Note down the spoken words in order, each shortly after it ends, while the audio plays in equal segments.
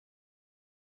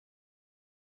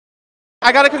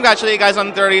I gotta congratulate you guys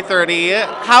on 30/30.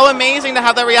 How amazing to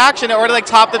have that reaction. It already like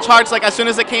topped the charts like as soon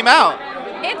as it came out.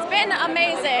 It's been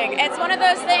amazing. It's one of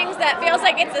those things that feels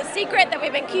like it's a secret that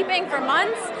we've been keeping for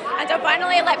months, and to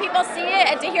finally let people see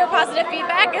it and to hear positive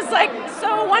feedback is like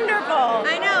so wonderful.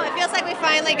 I know, it feels like we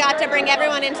finally got to bring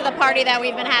everyone into the party that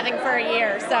we've been having for a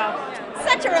year, so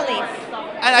such a relief.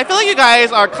 And I feel like you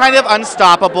guys are kind of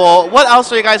unstoppable. What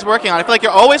else are you guys working on? I feel like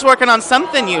you're always working on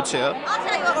something, you two. I'll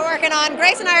tell you what we're working on.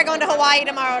 Grace and I are going to Hawaii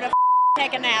tomorrow to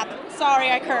take a nap.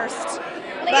 Sorry, I cursed.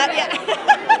 Leave it.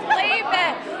 Leave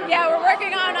it. Yeah, we're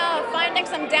working on finding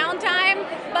some downtime,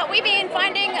 but we mean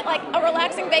finding like a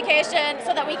relaxing vacation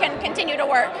so that we can continue to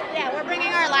work. Yeah, we're bringing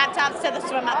our laptops to the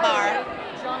swim-up bar.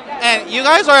 And you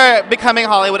guys are becoming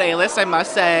Hollywood A-list, I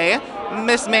must say.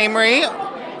 Miss Mamrie,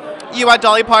 you at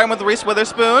Dolly Parton with Reese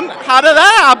Witherspoon. How did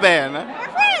that happen? We're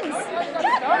friends.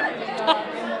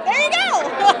 There you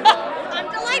go. I'm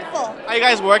delightful. Are you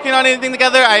guys working on anything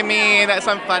together? I mean,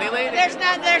 some funny lady?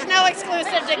 There's no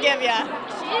exclusive to give you.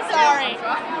 Sorry.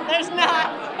 There's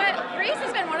not. But Reese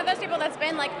has been one of those people that's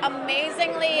been like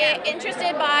amazingly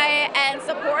interested by and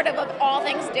supportive of all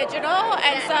things digital,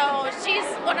 and so she's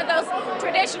one of those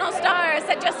traditional stars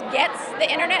that just gets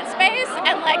the internet space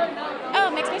and like,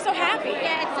 oh, it makes me so happy.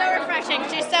 Yeah, it's so refreshing.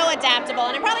 She's so adaptable,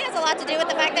 and it probably has a lot to do with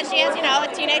the fact that she has, you know, a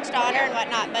teenage daughter and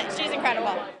whatnot, but she's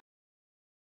incredible.